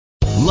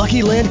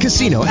Lucky Land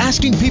Casino,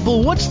 asking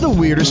people, what's the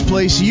weirdest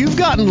place you've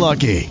gotten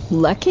lucky?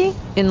 Lucky?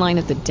 In line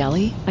at the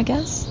deli, I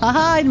guess?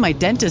 Aha, in my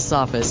dentist's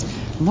office.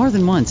 More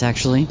than once,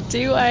 actually.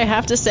 Do I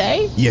have to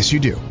say? Yes, you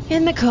do.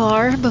 In the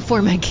car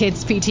before my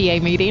kids'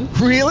 PTA meeting.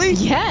 Really?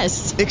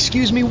 Yes.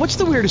 Excuse me, what's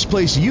the weirdest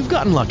place you've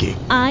gotten lucky?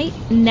 I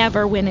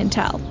never win and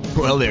tell.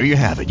 Well, there you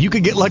have it. You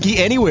can get lucky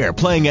anywhere,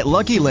 playing at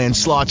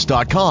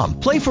LuckyLandSlots.com.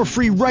 Play for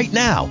free right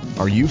now.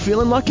 Are you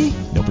feeling lucky?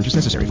 No purchase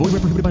necessary. Void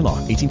where prohibited by law.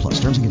 18 plus.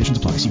 Terms and conditions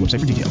apply. See website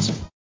for details.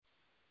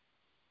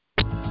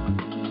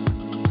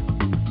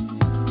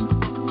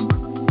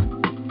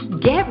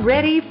 Get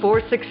ready for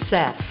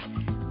success.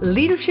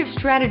 Leadership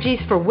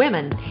Strategies for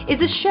Women is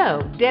a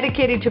show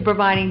dedicated to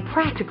providing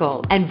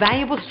practical and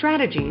valuable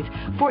strategies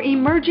for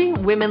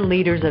emerging women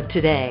leaders of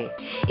today.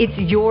 It's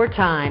your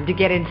time to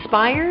get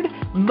inspired,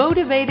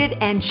 motivated,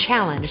 and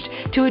challenged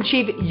to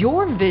achieve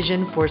your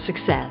vision for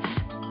success.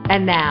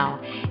 And now,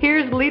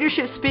 here's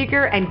leadership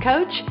speaker and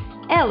coach,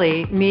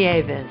 Ellie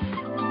Nieves.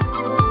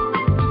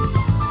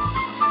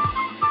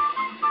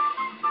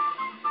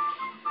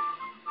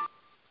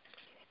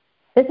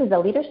 This is the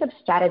Leadership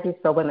Strategies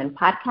for Women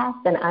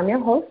podcast, and I'm your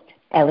host,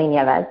 Ellie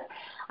Nieves.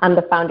 I'm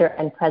the founder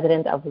and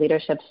president of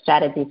Leadership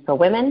Strategies for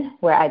Women,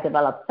 where I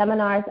develop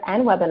seminars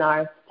and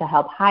webinars to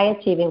help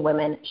high-achieving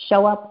women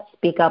show up,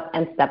 speak up,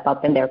 and step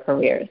up in their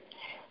careers.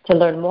 To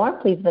learn more,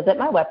 please visit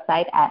my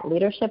website at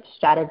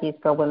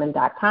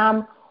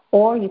leadershipstrategiesforwomen.com,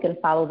 or you can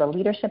follow the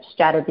Leadership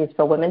Strategies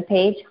for Women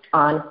page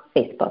on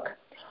Facebook.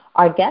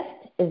 Our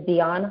guest is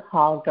Dion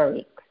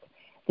Hall-Garriques.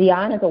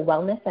 Dion is a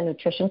wellness and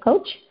nutrition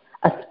coach,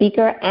 a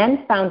speaker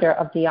and founder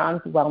of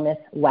Dion's Wellness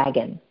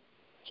Wagon.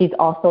 She's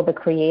also the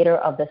creator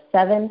of the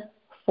 7,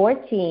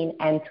 14,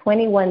 and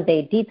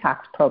 21-day detox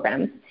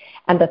programs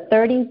and the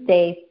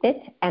 30-day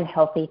Fit and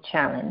Healthy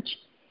Challenge.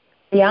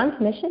 Dion's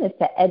mission is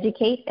to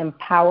educate,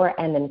 empower,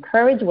 and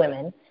encourage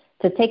women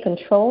to take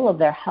control of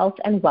their health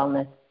and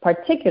wellness,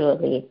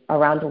 particularly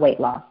around weight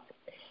loss.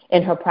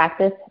 In her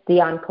practice,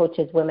 Dion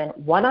coaches women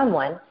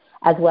one-on-one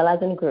as well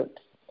as in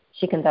groups.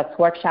 She conducts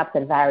workshops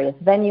at various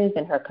venues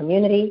in her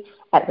community,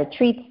 at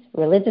retreats,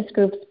 religious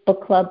groups,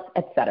 book clubs,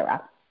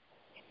 etc.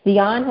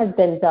 Dion has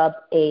been dubbed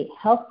a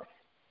health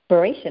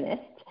inspirationist,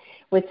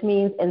 which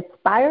means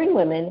inspiring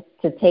women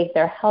to take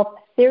their health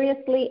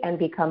seriously and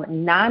become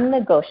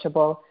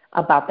non-negotiable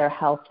about their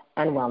health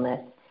and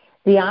wellness.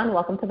 Dion,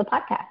 welcome to the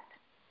podcast.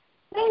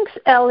 Thanks,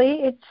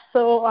 Ellie. It's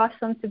so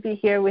awesome to be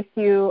here with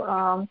you.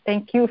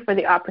 Thank you for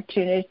the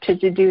opportunity to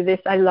do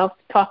this. I love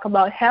to talk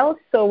about health,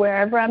 so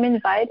wherever I'm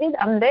invited,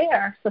 I'm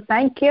there. So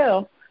thank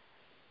you.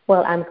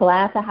 Well, I'm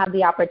glad to have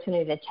the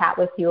opportunity to chat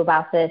with you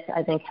about this.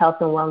 I think health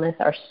and wellness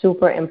are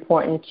super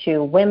important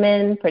to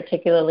women,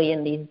 particularly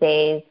in these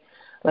days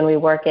when we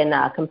work in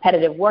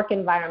competitive work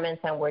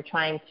environments and we're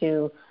trying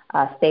to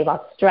stave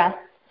off stress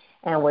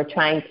and we're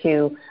trying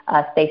to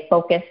stay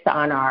focused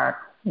on our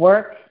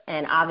work.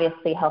 And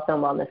obviously, health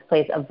and wellness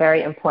plays a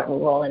very important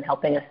role in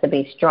helping us to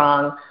be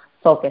strong,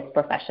 focused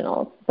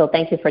professionals. So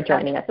thank you for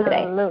joining us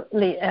today.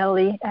 Absolutely,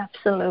 Ellie.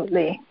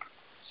 Absolutely.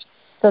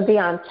 So,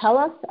 Dion, tell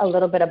us a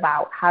little bit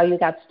about how you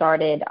got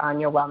started on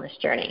your wellness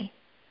journey.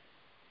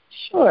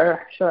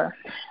 Sure. So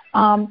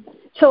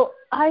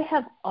I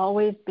have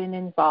always been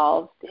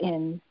involved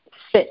in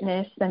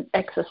fitness and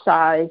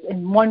exercise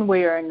in one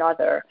way or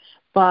another,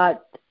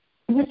 but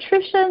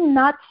nutrition,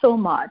 not so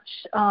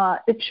much.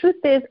 The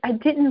truth is, I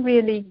didn't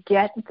really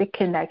get the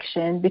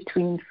connection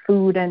between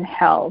food and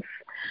health.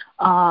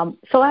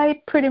 So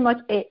I pretty much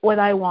ate what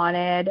I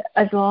wanted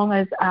as long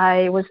as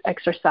I was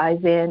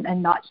exercising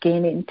and not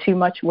gaining too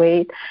much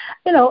weight.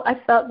 You know, I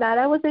felt that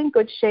I was in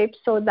good shape,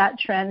 so that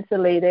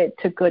translated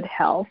to good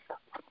health.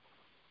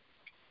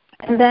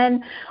 And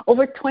then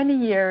over 20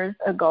 years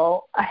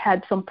ago, I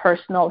had some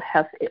personal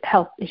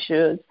health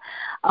issues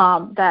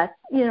that,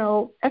 you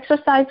know,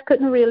 exercise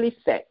couldn't really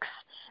fix.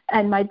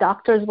 And my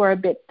doctors were a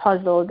bit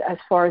puzzled as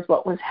far as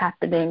what was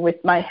happening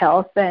with my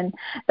health. And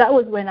that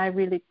was when I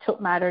really took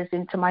matters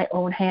into my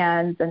own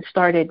hands and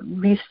started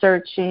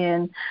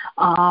researching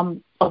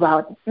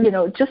about, you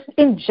know, just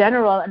in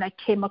general. And I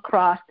came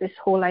across this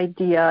whole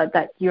idea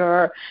that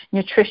your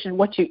nutrition,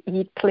 what you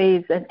eat,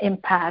 plays an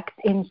impact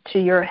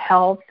into your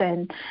health.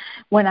 And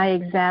when I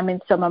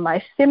examined some of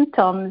my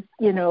symptoms,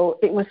 you know,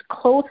 it was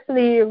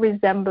closely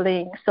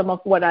resembling some of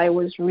what I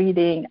was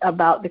reading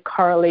about the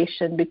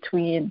correlation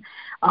between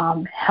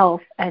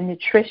health and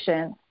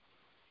nutrition.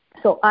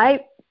 So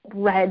I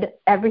read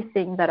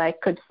everything that I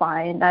could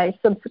find. I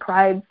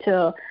subscribed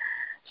to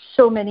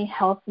so many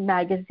health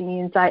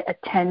magazines. I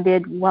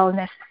attended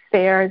wellness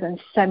fairs and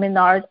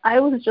seminars. I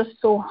was just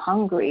so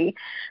hungry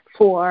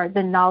for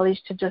the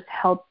knowledge to just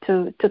help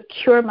to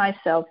cure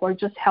myself or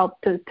just help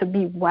to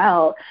be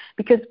well.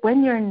 Because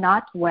when you're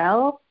not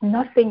well,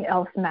 nothing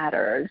else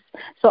matters.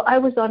 So I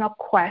was on a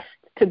quest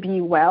to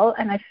be well,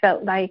 and I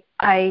felt like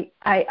I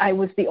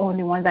was the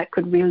only one that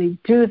could really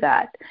do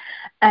that.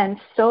 And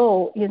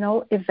so, you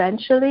know,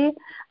 eventually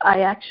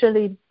I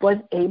actually was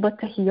able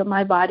to heal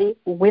my body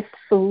with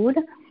food.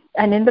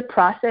 And in the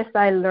process,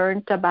 I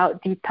learned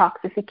about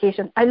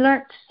detoxification. I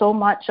learned so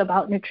much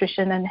about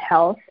nutrition and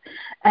health,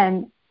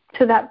 and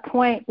to that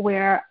point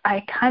where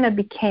I kind of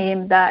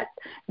became that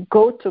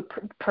go-to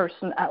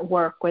person at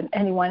work. When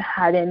anyone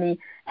had any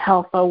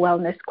health or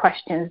wellness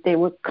questions, they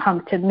would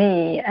come to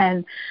me,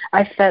 and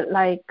I felt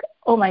like,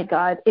 oh my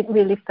God, it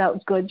really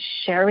felt good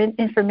sharing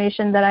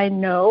information that I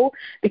know,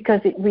 because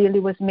it really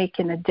was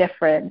making a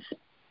difference.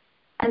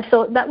 And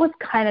so that was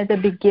kind of the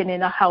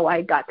beginning of how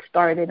I got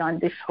started on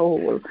this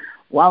whole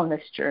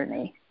wellness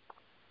journey.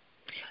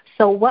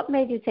 So what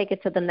made you take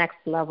it to the next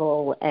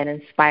level and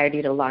inspired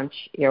you to launch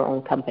your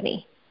own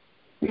company?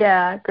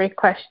 Yeah, great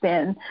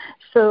question.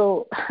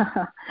 So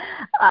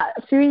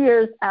a few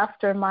years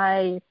after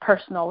my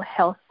personal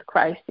health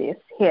crisis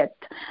hit,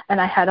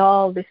 and I had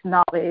all this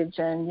knowledge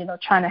and,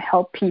 trying to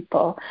help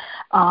people,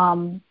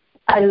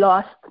 I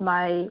lost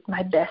my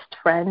best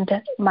friend,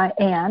 my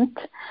aunt,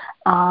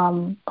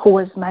 who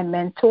was my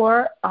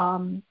mentor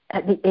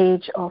at the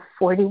age of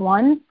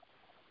 41.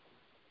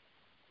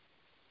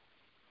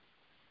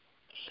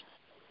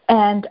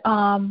 And,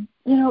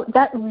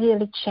 that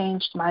really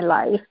changed my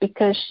life,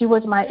 because she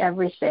was my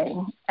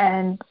everything.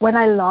 And when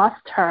I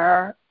lost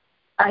her,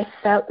 I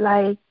felt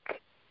like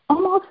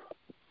almost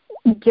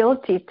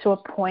guilty to a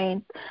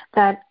point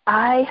that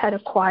I had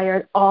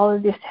acquired all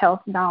of this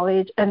health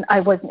knowledge and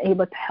I wasn't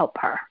able to help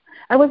her.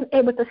 I wasn't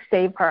able to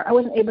save her. I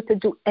wasn't able to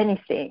do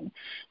anything.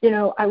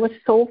 I was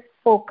so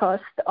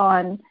focused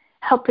on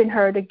helping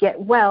her to get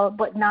well,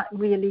 but not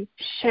really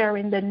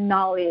sharing the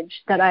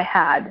knowledge that I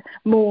had,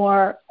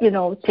 more,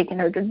 taking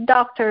her to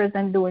doctors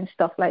and doing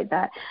stuff like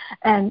that.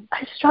 And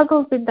I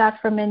struggled with that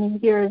for many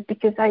years,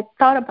 because I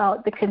thought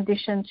about the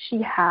conditions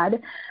she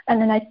had,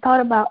 and then I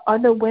thought about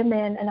other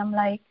women, and I'm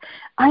like,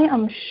 I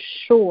am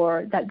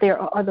sure that there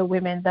are other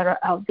women that are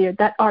out there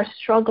that are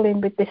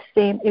struggling with the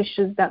same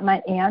issues that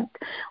my aunt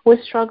was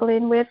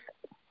struggling with.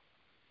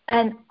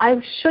 And I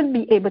should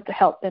be able to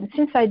help them.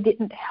 Since I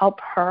didn't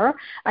help her,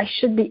 I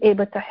should be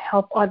able to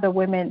help other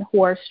women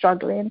who are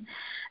struggling.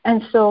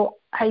 And so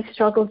I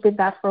struggled with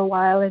that for a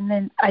while, and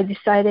then I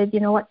decided,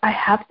 what, I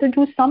have to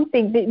do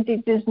something.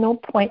 There's no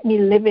point me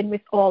living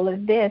with all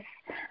of this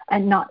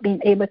and not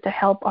being able to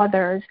help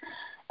others.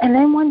 And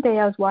then one day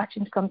I was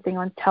watching something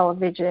on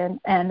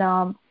television, and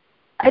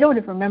I don't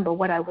even remember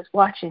what I was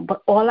watching,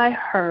 but all I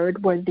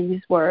heard were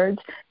these words: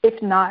 if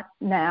not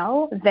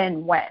now,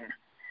 then when?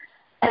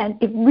 And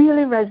it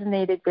really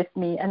resonated with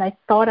me, and I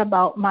thought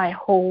about my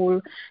whole,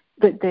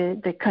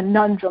 the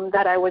conundrum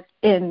that I was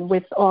in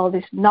with all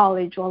this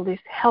knowledge, all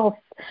this health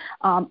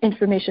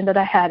information that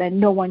I had, and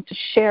no one to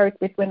share it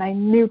with, when I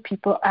knew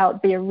people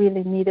out there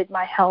really needed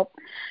my help.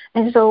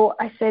 And so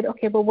I said,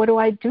 okay, but what do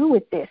I do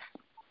with this?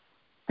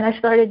 And I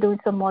started doing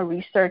some more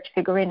research,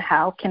 figuring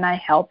how can I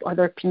help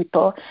other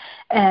people.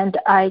 And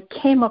I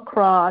came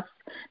across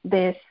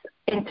this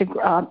Institute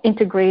of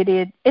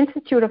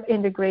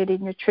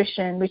Integrated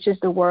Nutrition, which is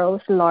the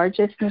world's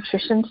largest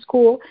nutrition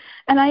school.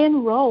 And I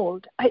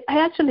enrolled. I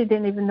actually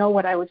didn't even know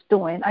what I was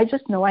doing. I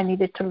just know I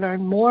needed to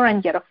learn more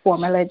and get a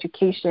formal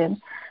education.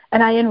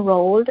 And I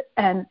enrolled,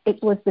 and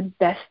it was the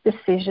best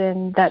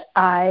decision that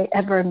I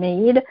ever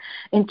made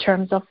in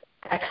terms of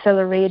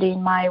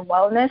accelerating my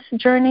wellness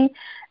journey.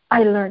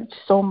 I learned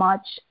so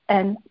much.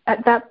 And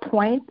at that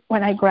point,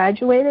 when I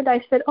graduated,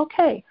 I said,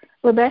 okay,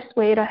 the best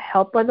way to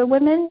help other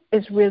women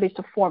is really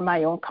to form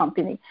my own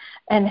company.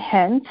 And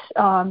hence,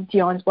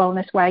 Dion's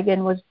Wellness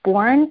Wagon was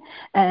born,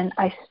 and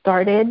I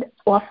started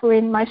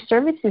offering my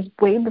services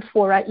way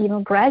before I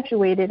even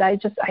graduated. I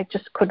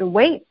just couldn't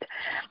wait.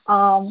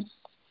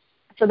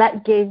 So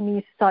that gave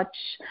me such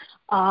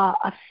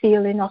a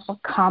feeling of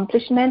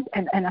accomplishment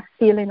and a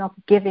feeling of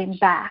giving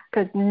back,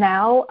 because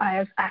now I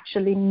was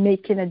actually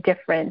making a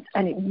difference,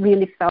 and it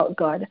really felt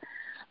good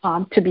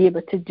to be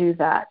able to do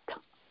that.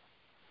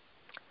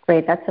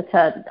 Great. That's such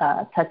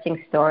a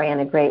touching story,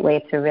 and a great way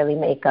to really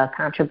make a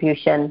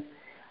contribution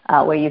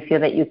where you feel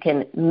that you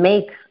can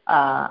make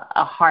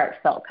a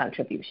heartfelt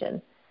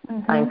contribution.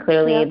 Mm-hmm. And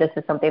clearly this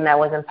is something that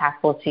was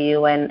impactful to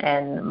you,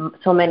 and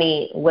so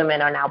many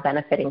women are now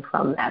benefiting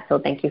from that. So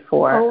thank you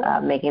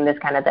for making this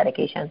kind of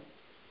dedication.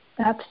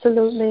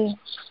 Absolutely.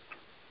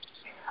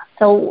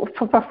 So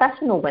for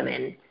professional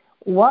women,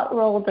 what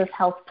role does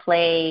health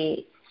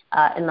play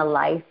in the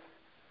life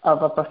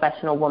of a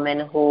professional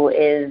woman who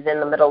is in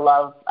the middle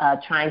of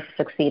trying to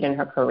succeed in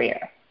her career?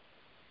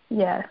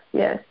 Yes,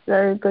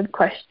 very good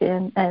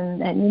question. And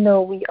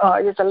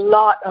there's a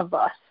lot of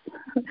us,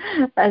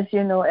 as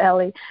you know,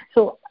 Ellie.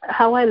 So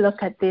how I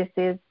look at this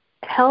is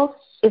health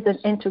is an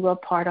integral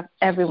part of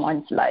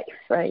everyone's life,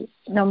 right?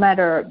 No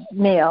matter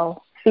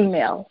male,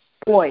 female,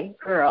 boy,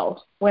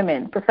 girl,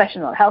 women,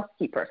 professional,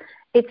 housekeeper.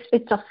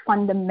 It's a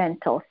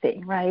fundamental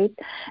thing, right?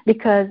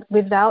 Because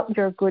without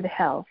your good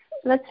health,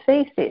 let's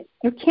face it,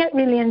 you can't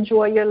really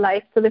enjoy your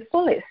life to the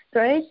fullest,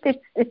 right?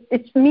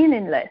 It's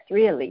meaningless,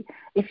 really,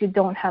 if you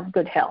don't have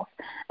good health.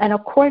 And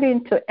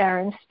according to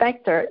Aaron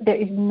Spector, there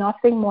is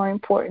nothing more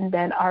important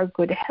than our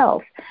good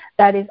health.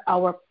 That is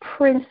our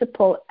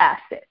principal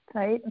asset.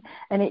 right?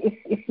 And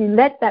if you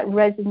let that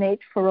resonate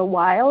for a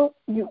while,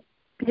 you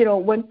know,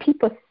 when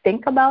people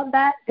think about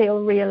that,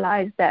 they'll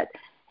realize that,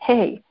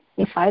 hey,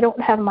 if I don't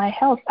have my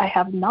health, I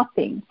have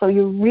nothing. So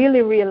you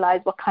really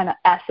realize what kind of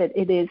asset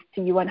it is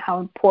to you and how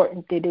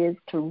important it is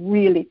to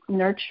really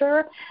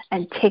nurture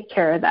and take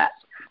care of that.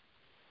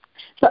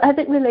 So as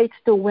it relates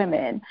to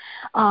women,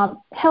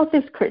 health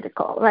is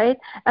critical, right?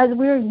 As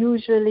we're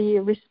usually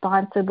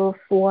responsible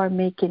for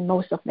making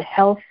most of the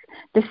health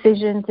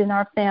decisions in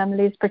our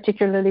families,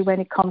 particularly when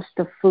it comes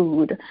to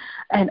food.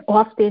 And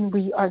often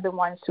we are the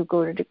ones who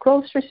go to the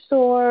grocery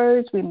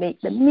stores, we make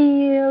the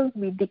meals,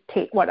 we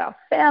dictate what our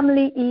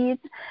family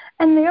eats.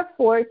 And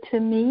therefore, to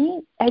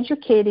me,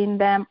 educating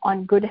them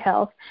on good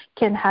health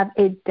can have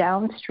a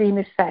downstream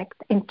effect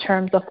in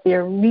terms of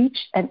their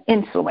reach and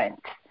influence,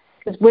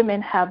 because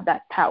women have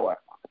that power.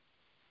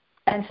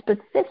 And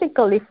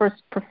specifically for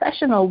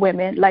professional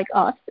women like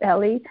us,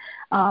 Ellie,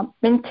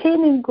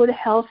 maintaining good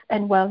health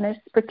and wellness,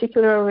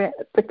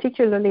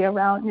 particularly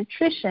around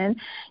nutrition,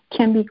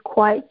 can be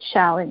quite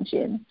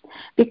challenging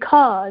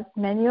because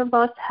many of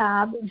us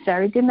have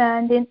very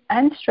demanding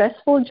and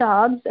stressful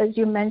jobs, as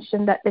you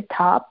mentioned at the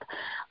top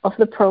of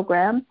the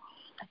program.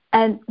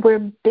 And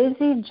we're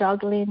busy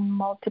juggling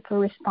multiple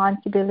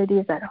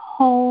responsibilities at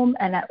home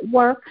and at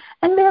work,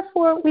 and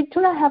therefore we do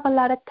not have a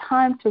lot of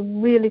time to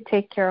really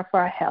take care of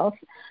our health.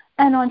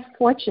 And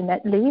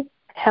unfortunately,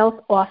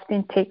 health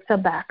often takes a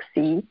back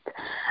seat.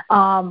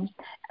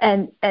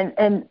 And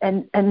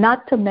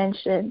not to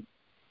mention,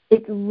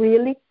 it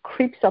really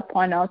creeps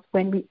upon us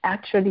when we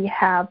actually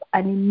have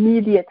an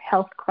immediate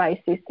health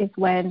crisis, is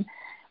when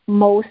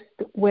most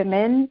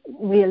women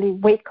really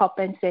wake up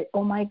and say,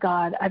 oh my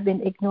God, I've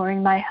been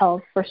ignoring my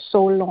health for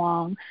so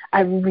long.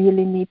 I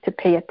really need to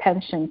pay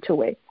attention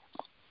to it.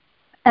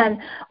 And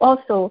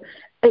also,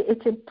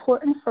 it's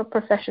important for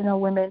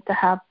professional women to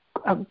have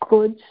a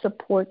good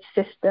support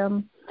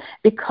system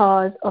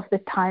because of the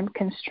time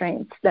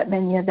constraints that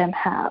many of them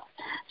have.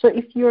 So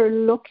if you're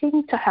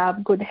looking to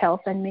have good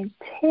health and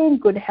maintain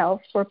good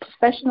health for a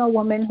professional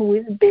woman who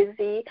is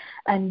busy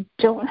and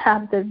don't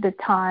have the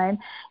time,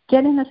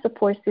 getting a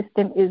support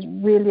system is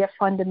really a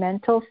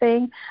fundamental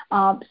thing.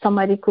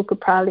 Somebody who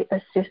could probably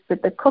assist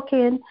with the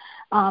cooking.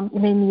 You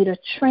may need a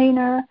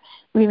trainer.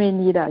 We may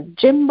need a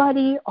gym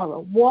buddy or a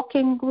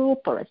walking group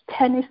or a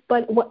tennis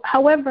buddy.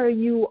 However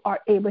you are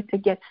able to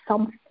get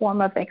some form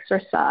of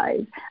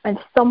exercise and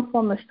some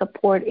form of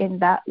support in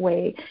that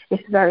way is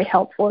very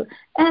helpful.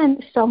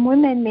 And some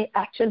women may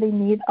actually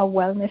need a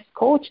wellness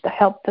coach to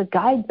help to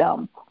guide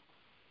them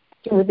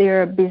through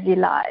their busy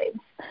lives.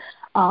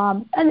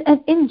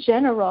 And in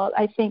general,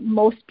 I think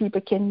most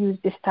people can use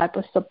this type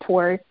of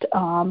support,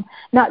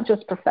 not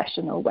just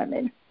professional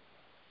women.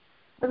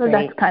 So Great.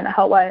 That's kind of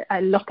how I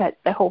look at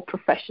the whole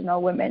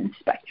professional women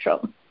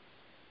spectrum.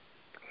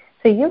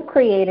 So you've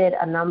created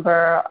a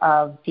number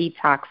of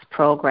detox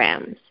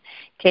programs.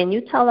 Can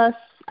you tell us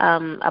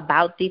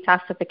about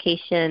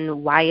detoxification,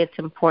 why it's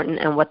important,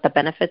 and what the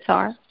benefits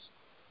are?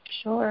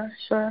 Sure.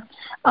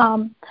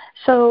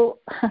 So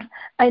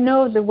I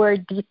know the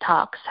word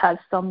detox has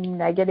some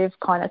negative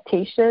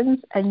connotations,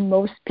 and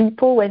most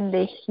people, when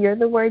they hear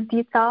the word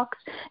detox,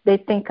 they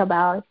think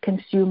about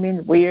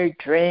consuming weird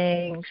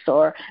drinks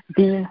or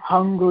being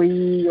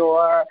hungry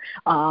or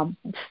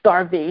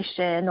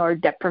starvation or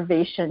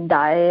deprivation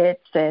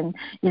diets and,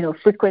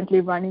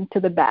 frequently running to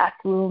the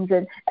bathrooms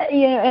and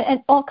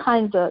all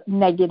kinds of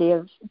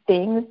negative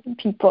things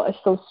people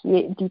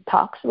associate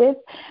detox with.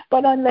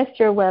 But unless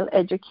you're well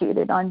educated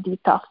on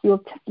detox,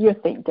 you'll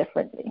think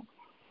differently.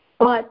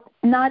 But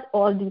not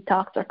all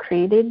detox are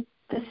created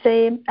the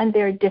same, and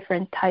there are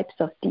different types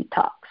of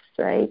detox,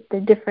 right?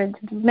 There are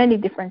many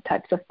different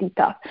types of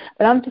detox.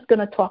 But I'm just going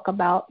to talk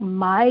about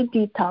my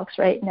detox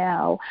right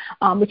now,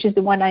 which is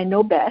the one I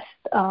know best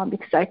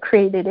because I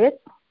created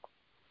it.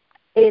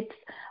 It's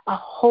a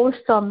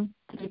wholesome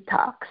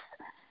detox,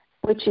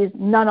 which is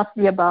none of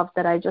the above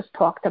that I just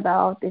talked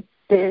about.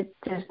 There's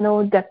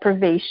no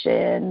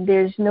deprivation,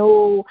 there's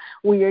no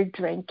weird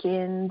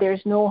drinking,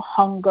 there's no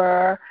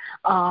hunger,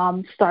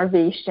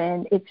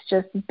 starvation. It's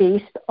just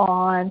based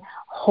on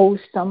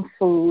wholesome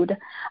food.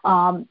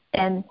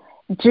 And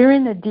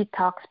during the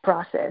detox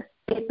process,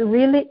 it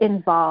really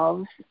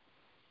involves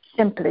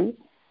simply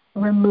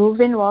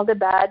removing all the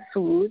bad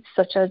foods,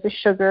 such as the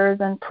sugars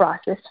and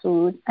processed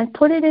foods, and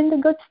put it in the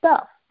good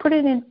stuff. Put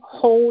it in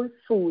whole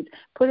food.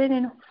 Put it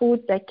in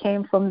food that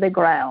came from the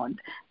ground.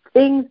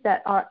 Things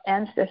that our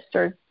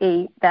ancestors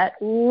ate, that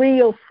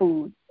real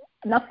food,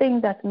 nothing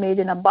that's made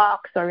in a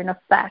box or in a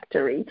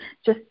factory,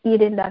 just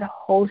eating that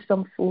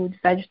wholesome food,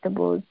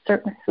 vegetables,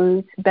 certain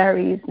fruits,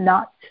 berries,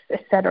 nuts,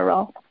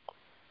 etc.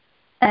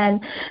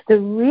 And the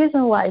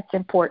reason why it's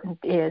important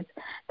is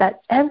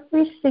that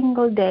every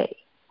single day,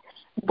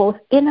 both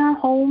in our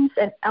homes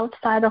and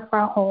outside of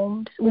our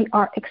homes, we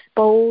are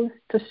exposed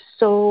to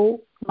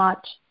so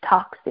much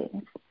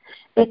toxins.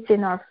 It's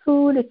in our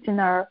food, it's in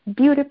our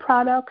beauty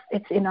products,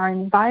 it's in our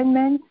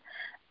environment,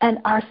 and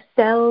our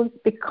cells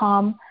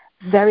become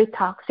very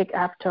toxic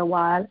after a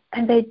while,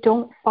 and they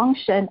don't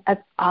function as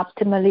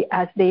optimally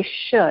as they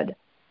should.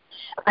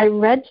 I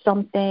read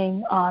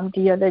something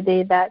the other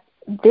day that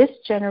this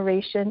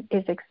generation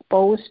is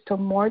exposed to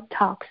more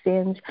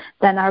toxins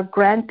than our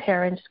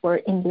grandparents were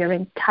in their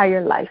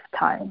entire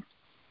lifetime.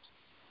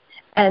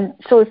 And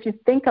so if you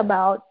think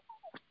about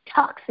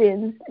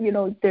toxins,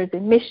 there's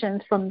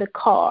emissions from the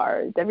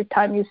cars. Every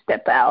time you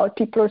step out,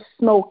 people are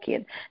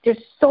smoking.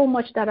 There's so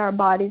much that our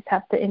bodies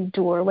have to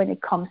endure when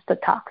it comes to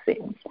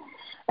toxins.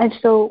 And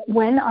so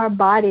when our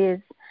bodies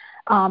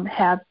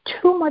have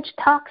too much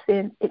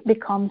toxin, it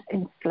becomes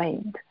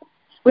inflamed,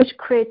 which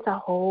creates a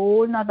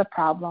whole nother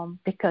problem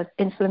because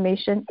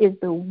inflammation is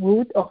the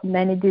root of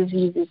many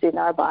diseases in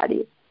our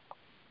body.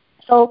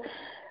 So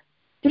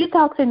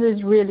detoxing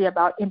is really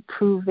about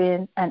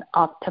improving and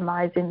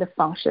optimizing the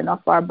function of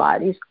our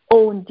body's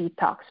own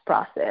detox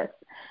process,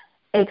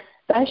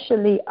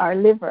 especially our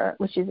liver,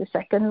 which is the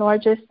second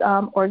largest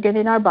organ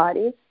in our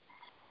bodies.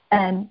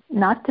 And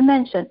not to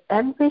mention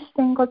every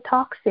single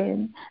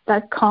toxin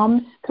that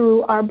comes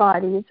through our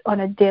bodies on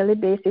a daily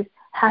basis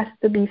has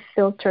to be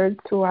filtered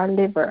through our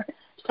liver.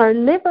 So our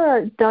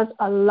liver does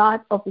a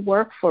lot of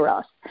work for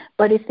us,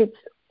 but if it's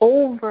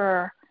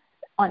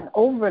on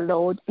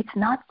overload, it's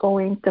not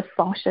going to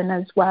function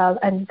as well.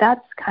 And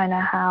that's kind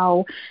of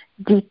how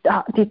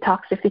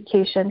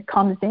detoxification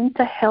comes in,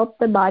 to help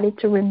the body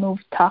to remove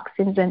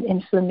toxins and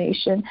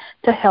inflammation,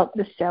 to help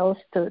the cells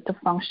to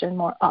function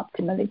more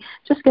optimally.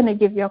 Just going to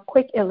give you a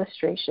quick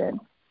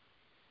illustration.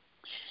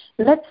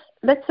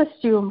 Let's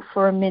assume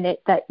for a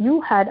minute that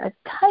you had a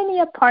tiny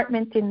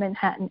apartment in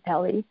Manhattan,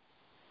 Ellie.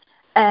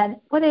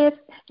 And what if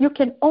you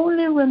can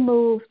only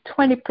remove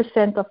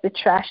 20% of the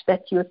trash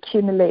that you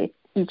accumulate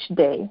each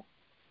day?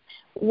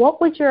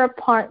 What would your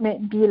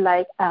apartment be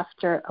like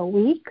after a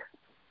week,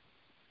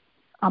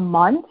 a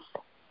month,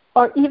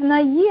 or even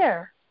a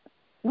year?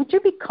 Would you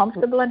be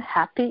comfortable and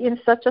happy in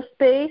such a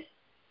space?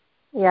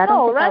 Yeah, I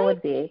don't think I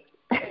would be.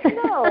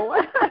 No,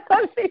 I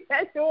don't think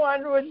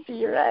anyone would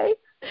be, right?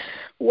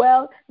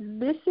 Well,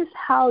 this is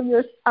how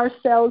our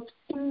cells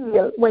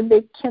feel when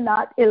they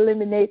cannot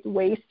eliminate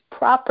waste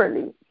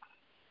properly.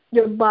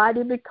 Your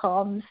body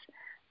becomes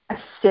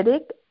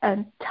acidic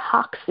and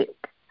toxic.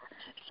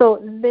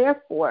 So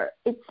therefore,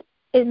 it's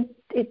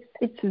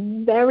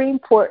very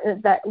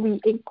important that we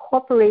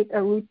incorporate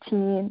a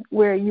routine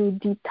where you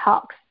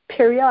detox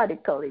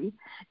periodically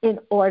in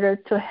order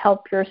to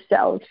help your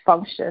cells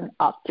function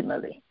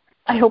optimally.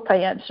 I hope I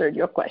answered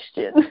your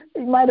question.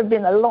 It might have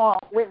been a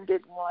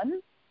long-winded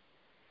one.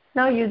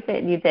 No, you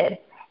did.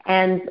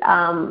 And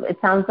it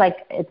sounds like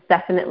it's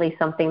definitely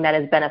something that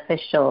is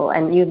beneficial.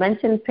 And you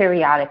mentioned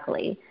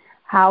periodically.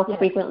 How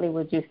frequently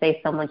would you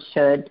say someone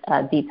should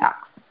detox?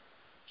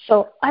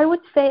 So I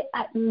would say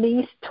at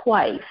least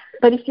twice.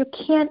 But if you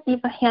can't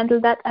even handle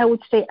that, I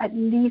would say at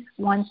least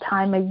one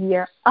time a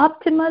year.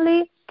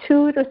 Optimally,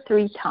 2 to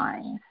 3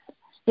 times.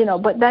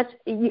 But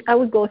I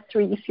would go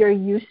 3 if you're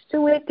used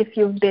to it, if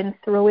you've been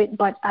through it.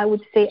 But I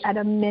would say at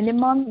a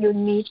minimum, you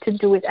need to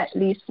do it at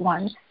least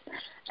once.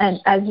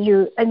 And as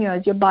your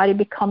body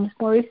becomes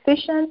more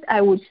efficient, I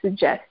would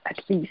suggest at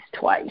least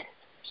twice.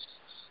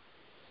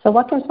 So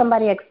what can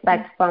somebody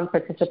expect from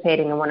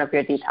participating in one of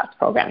your detox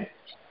programs?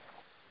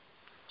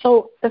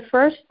 So the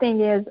first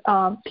thing is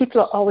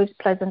people are always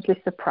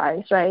pleasantly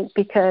surprised, right?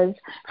 Because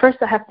first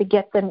I have to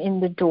get them in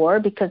the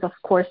door because, of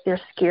course, they're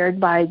scared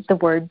by the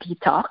word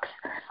detox.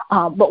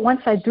 But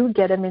once I do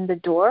get them in the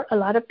door, a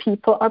lot of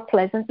people are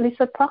pleasantly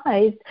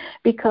surprised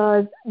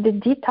because the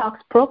detox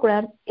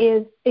program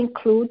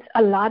includes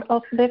a lot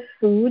of the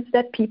foods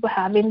that people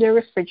have in their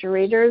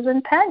refrigerators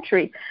and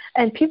pantry.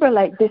 And people are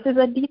like, this is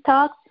a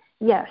detox?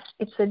 Yes,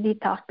 it's a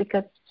detox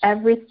because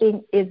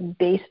everything is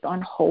based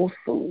on whole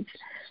foods.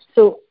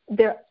 So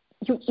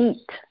you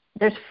eat.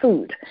 There's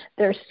food.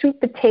 There's sweet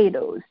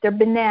potatoes. There are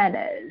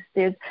bananas.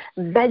 There's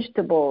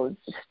vegetables.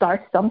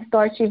 Some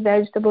starchy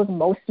vegetables,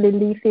 mostly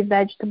leafy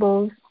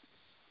vegetables,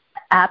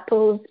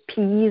 apples,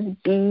 peas,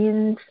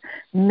 beans,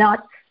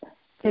 nuts.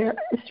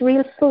 It's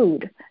real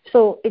food.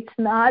 So it's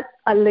not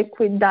a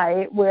liquid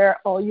diet where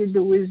all you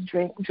do is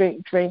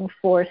drink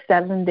for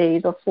 7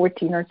 days or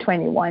 14 or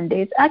 21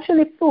 days.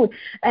 Actually food.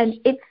 And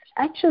it's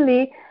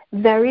actually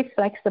very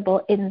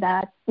flexible in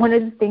that one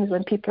of the things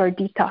when people are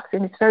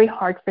detoxing, it's very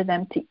hard for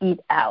them to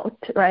eat out,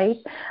 right?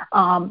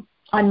 On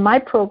my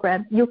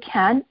program, you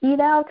can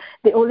eat out.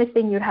 The only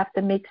thing you have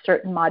to make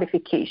certain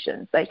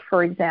modifications. Like,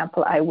 for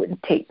example, I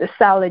wouldn't take the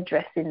salad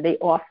dressing they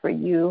offer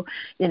you,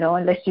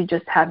 unless you're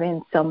just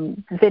having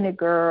some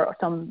vinegar or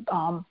some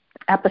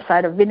apple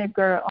cider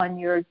vinegar on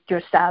your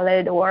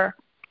salad, or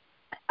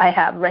I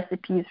have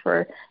recipes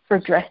for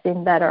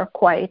dressing that are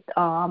quite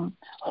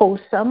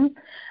wholesome.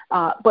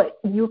 But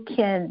you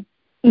can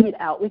eat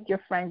out with your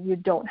friends. You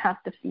don't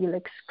have to feel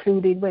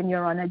excluded when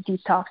you're on a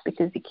detox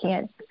because you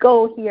can't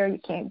go here, you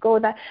can't go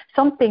there.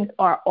 Some things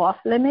are off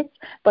limits,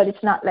 but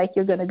it's not like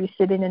you're going to be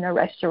sitting in a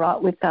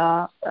restaurant with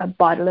a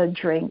bottle of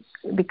drink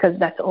because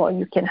that's all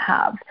you can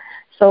have.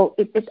 So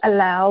it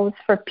allows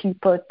for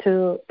people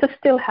to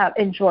still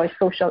enjoy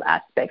social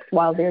aspects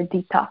while they're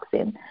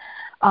detoxing.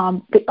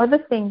 The other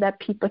thing that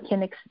people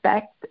can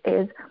expect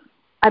is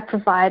I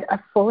provide a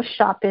full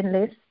shopping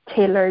list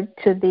tailored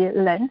to the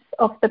length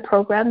of the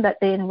program that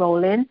they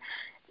enroll in.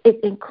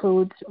 It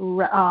includes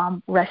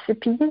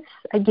recipes.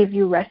 I give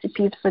you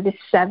recipes for the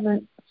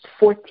 7,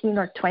 14,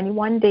 or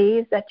 21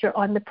 days that you're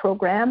on the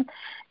program.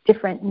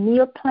 Different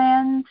meal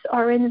plans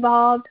are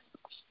involved.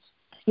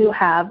 You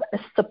have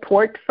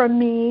support from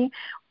me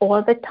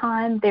all the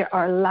time. There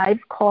are live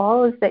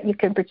calls that you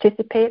can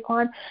participate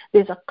on.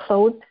 There's a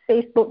closed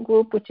Facebook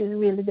group, which is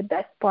really the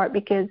best part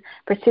because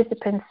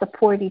participants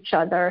support each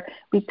other.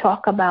 We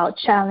talk about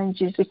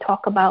challenges. We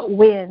talk about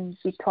wins.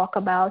 We talk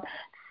about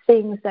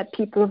things that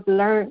people have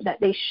learned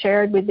that they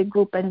shared with the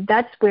group, and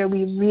that's where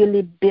we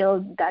really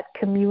build that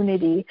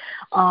community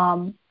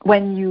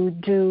when you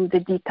do the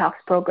detox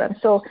program.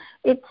 So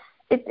it's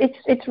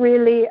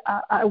really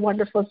a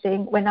wonderful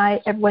thing.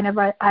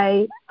 Whenever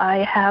I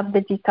have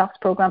the detox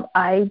program,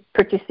 I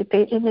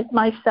participate in it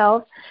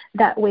myself.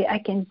 That way I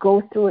can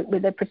go through it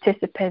with the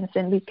participants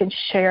and we can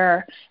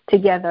share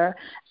together,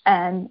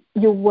 and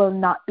you will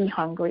not be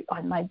hungry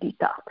on my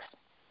detox.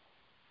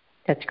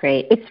 That's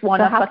great. It's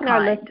one of a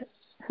kind.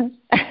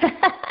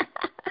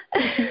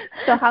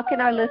 So how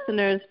can our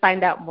listeners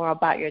find out more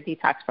about your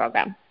detox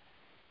program?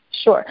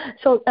 Sure.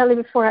 So, Ellie,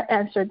 before I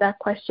answer that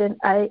question,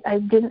 I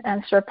didn't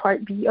answer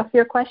part B of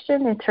your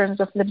question in terms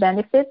of the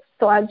benefits.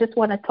 So I just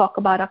want to talk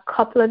about a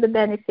couple of the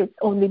benefits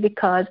only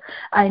because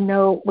I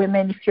know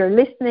women, if you're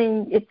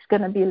listening, it's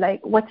going to be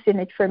like, what's in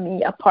it for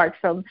me apart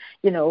from,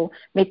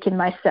 making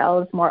my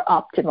cells more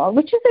optimal,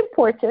 which is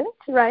important,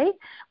 right?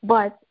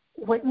 But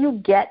what you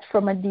get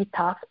from a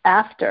detox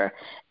after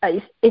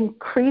is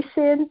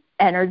increasing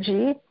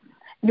energy.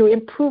 You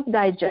improve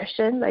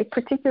digestion, like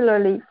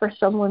particularly for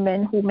some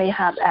women who may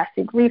have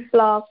acid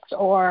reflux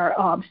or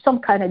some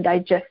kind of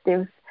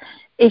digestive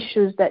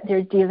issues that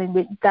they're dealing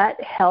with. That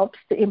helps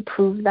to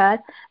improve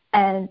that.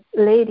 And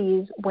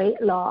ladies,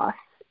 weight loss,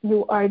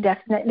 you are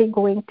definitely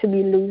going to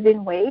be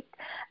losing weight.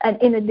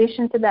 And in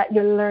addition to that,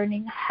 you're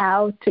learning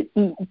how to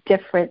eat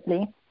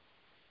differently.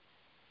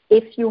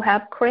 If you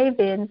have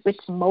cravings,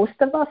 which most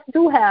of us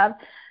do have,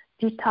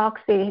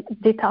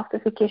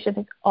 detoxification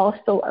is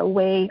also a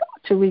way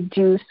to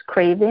reduce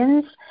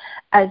cravings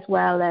as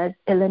well as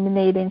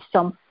eliminating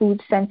some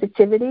food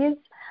sensitivities.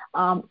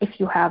 If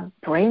you have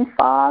brain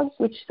fog,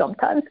 which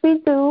sometimes we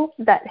do,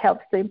 that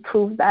helps to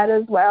improve that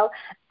as well.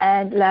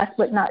 And last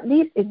but not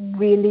least, it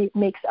really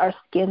makes our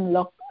skin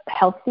look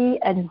healthy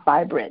and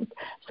vibrant.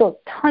 So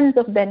tons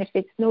of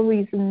benefits, no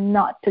reason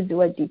not to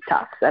do a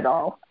detox at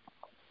all.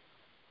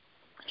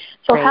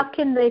 So How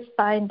can they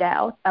find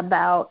out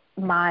about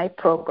my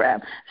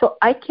program? So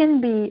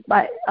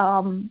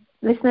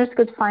listeners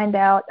could find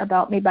out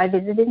about me by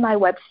visiting my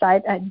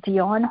website at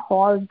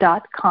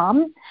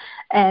dionhall.com.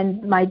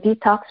 And my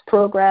detox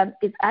program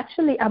is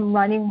actually, I'm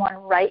running one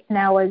right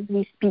now as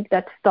we speak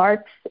that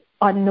starts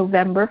on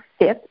November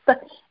 5th.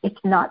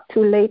 It's not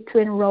too late to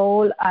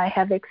enroll. I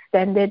have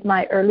extended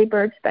my early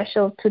bird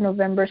special to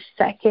November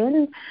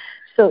 2nd.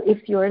 So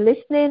if you're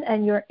listening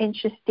and you're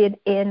interested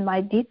in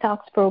my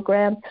detox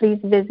program, please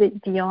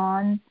visit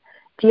dionhall.com.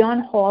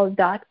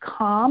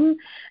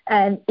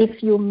 And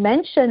if you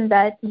mention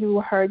that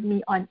you heard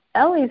me on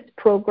Ellie's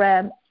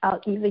program, I'll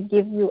even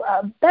give you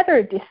a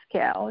better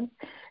discount.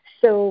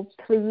 So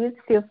please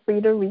feel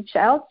free to reach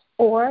out,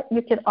 or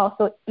you can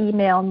also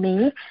email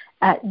me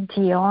at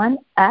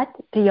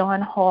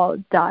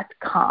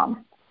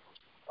dion@dionhall.com.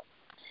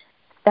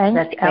 Thanks,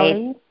 That's great.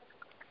 Ellie.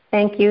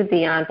 Thank you,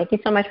 Dion. Thank you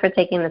so much for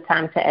taking the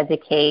time to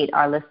educate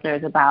our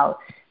listeners about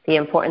the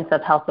importance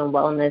of health and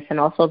wellness and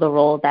also the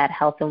role that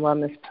health and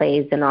wellness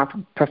plays in our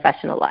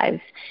professional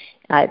lives.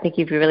 I think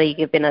you've really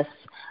given us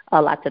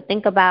a lot to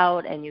think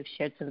about, and you've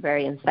shared some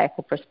very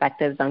insightful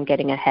perspectives on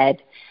getting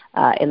ahead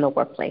in the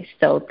workplace.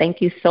 So thank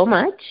you so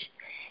much.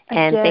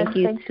 And thank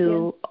you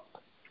to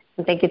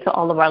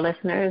all of our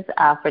listeners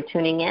for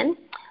tuning in.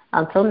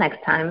 Until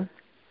next time,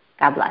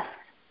 God bless.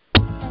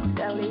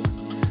 Thanks, Ellie.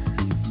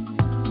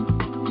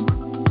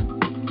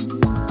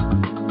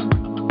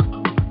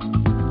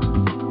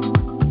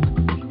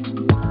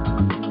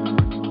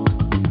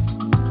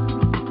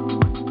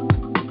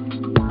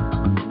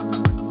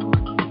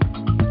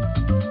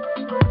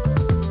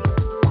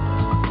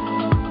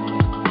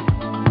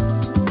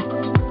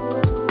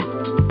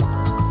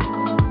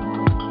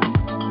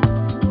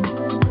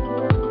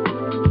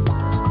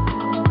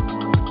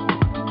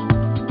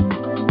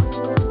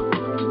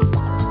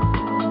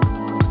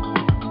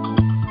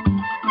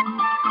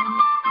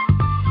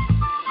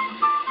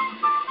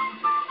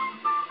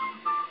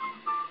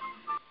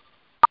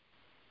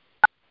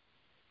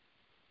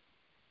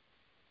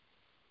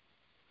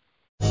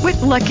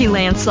 Lucky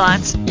Land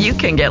Slots, you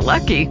can get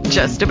lucky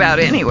just about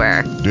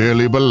anywhere.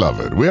 Dearly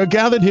beloved, we are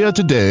gathered here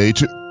today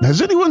to...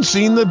 Has anyone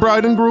seen the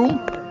bride and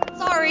groom?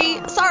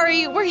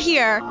 Sorry, we're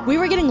here. We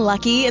were getting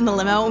lucky in the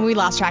limo and we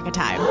lost track of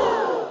time.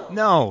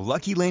 No,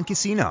 Lucky Land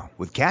Casino,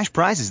 with cash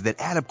prizes that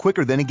add up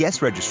quicker than a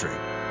guest registry.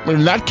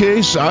 in that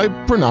case, I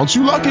pronounce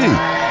you lucky.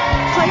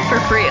 Play for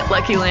free at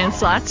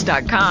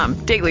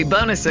LuckyLandSlots.com. Daily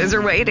bonuses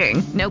are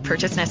waiting. No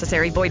purchase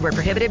necessary. Void where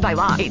prohibited by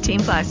law.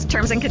 18+.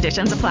 Terms and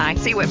conditions apply.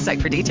 See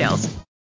website for details.